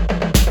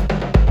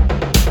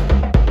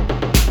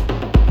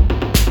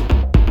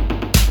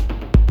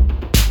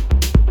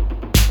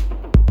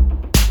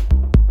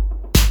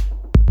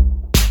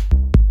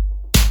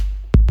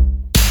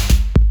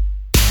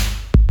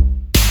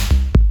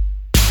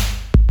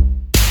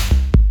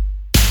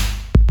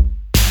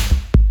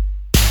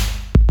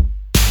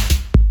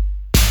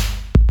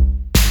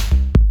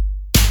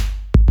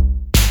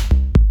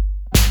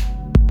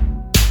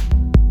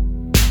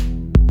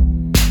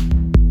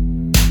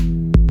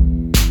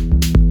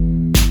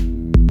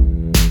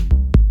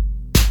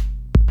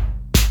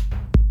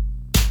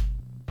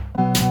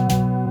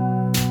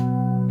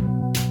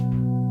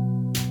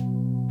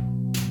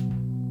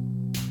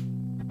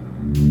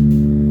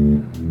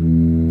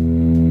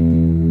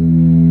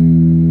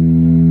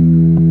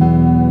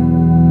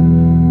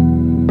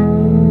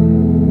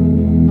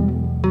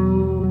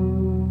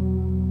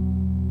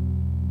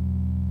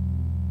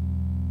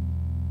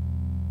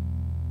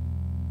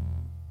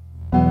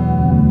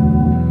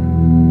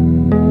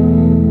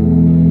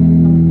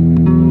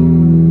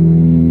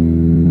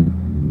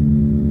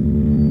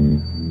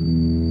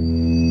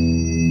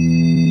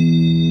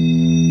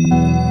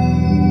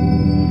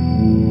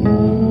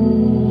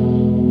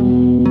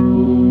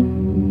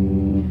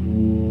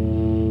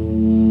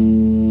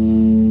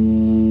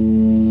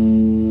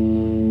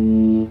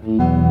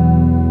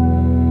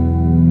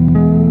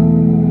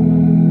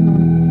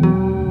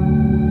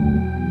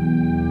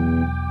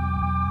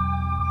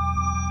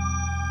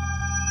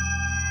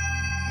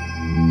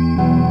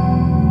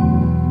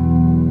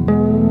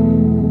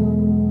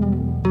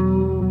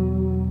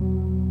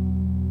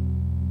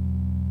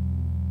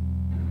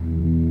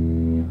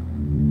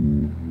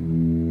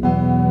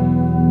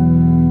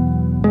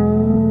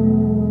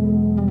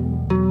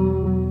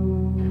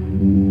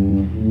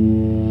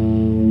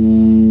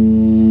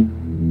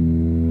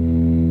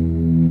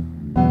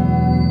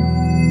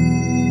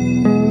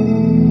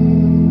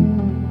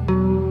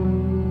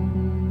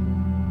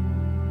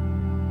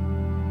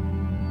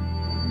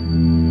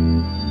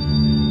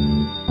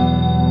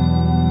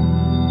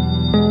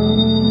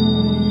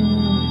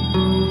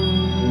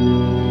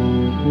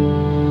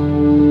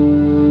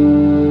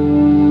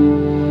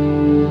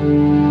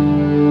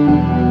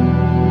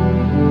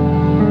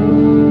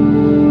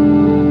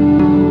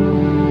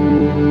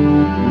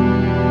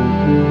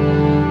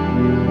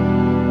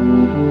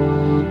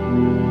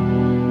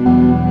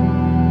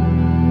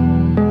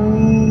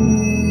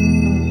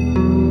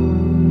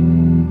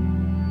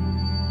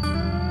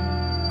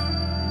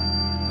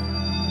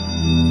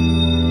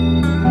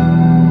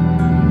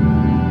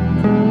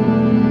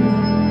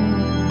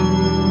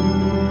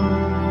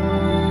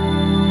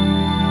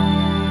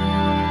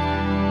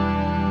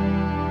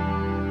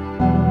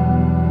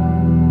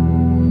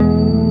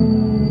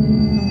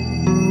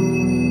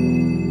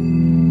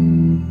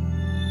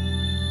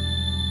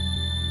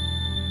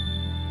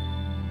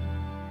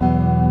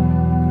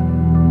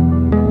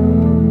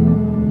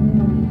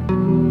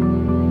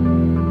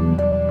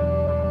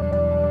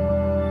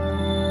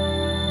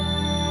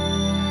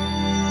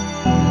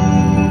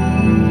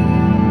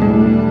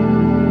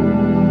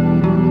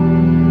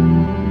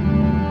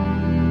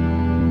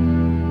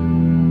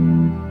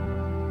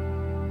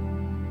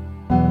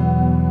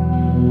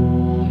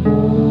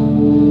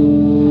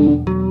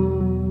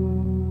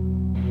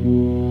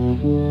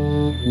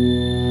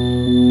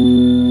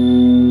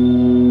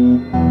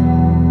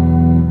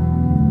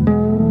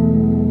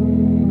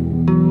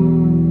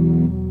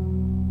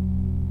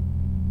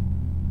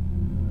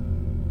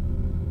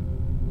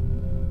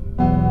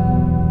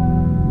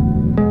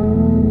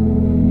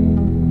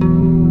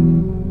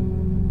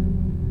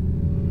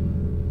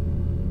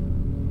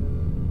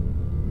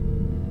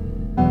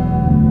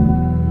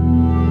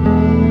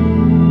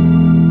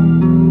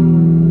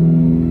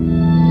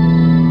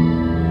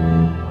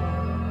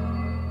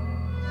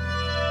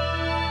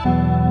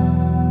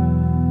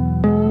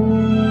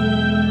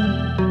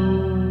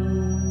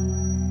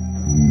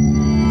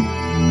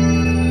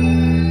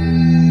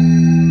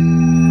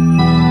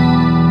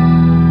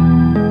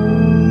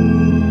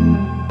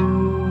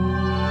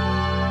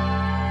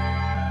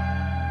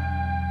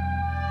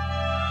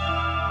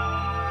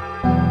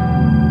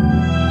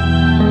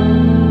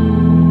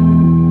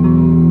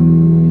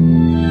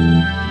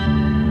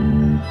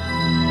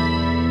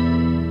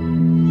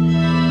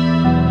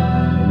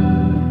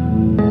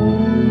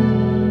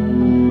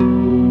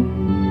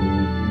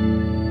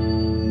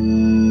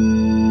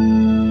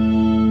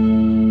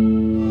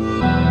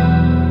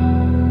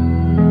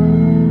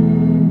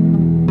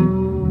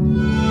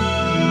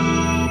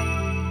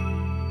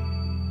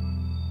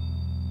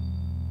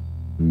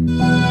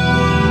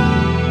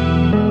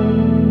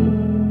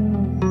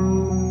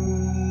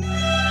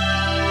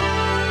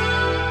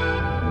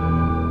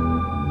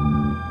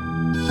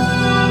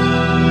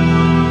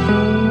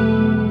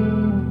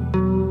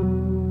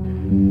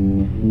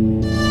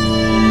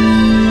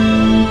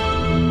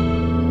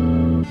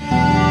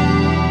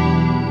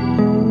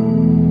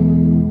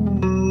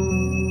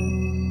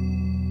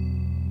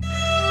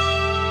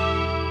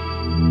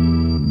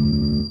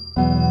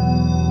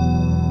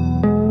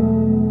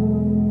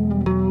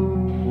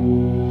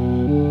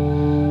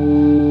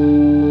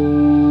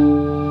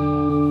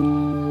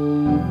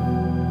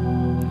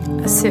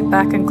Sit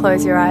Back and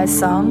Close Your Eyes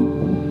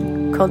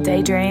song called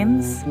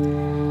Daydreams.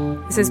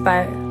 This is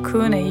by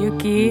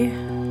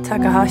Kunayuki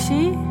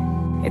Takahashi.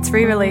 It's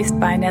re-released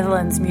by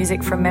Netherlands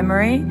Music from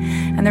Memory,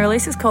 and the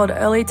release is called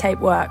Early Tape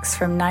Works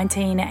from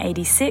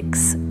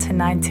 1986 to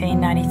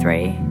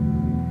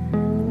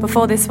 1993.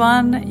 Before this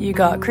one, you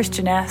got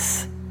Christian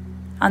S,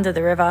 Under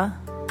the River.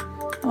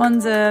 That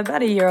one's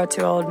about a year or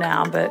two old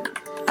now, but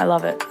I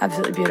love it.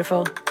 Absolutely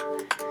beautiful.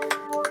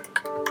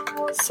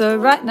 So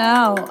right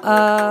now,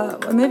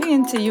 we're moving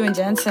into Ewan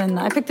Jensen.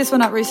 I picked this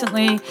one up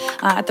recently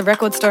at the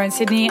record store in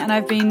Sydney, and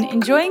I've been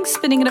enjoying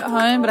spinning it at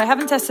home, but I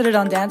haven't tested it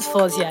on dance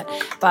floors yet.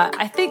 But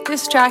I think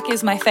this track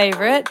is my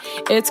favourite.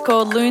 It's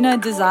called Lunar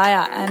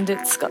Desire, and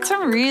it's got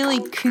some really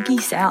kooky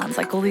sounds,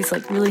 like all these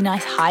like really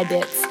nice high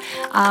bits.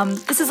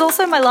 This is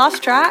also my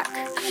last track.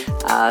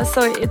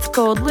 So it's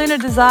called Lunar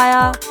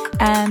Desire,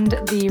 and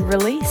the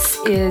release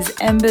is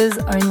Embers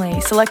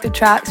Only, selected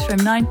tracks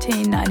from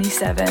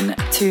 1997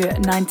 to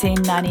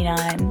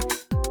 1999.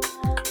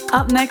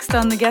 Up next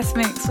on the guest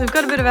mix, we've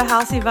got a bit of a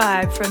housey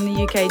vibe from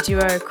the UK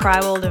duo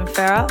Crywald and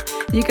Ferrer.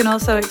 You can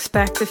also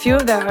expect a few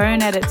of their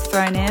own edits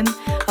thrown in,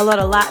 a lot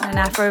of Latin and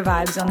Afro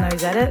vibes on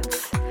those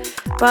edits.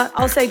 But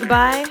I'll say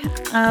goodbye.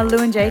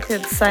 Lou and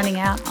Jacobs signing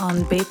out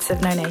on Beats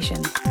of No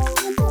Nation.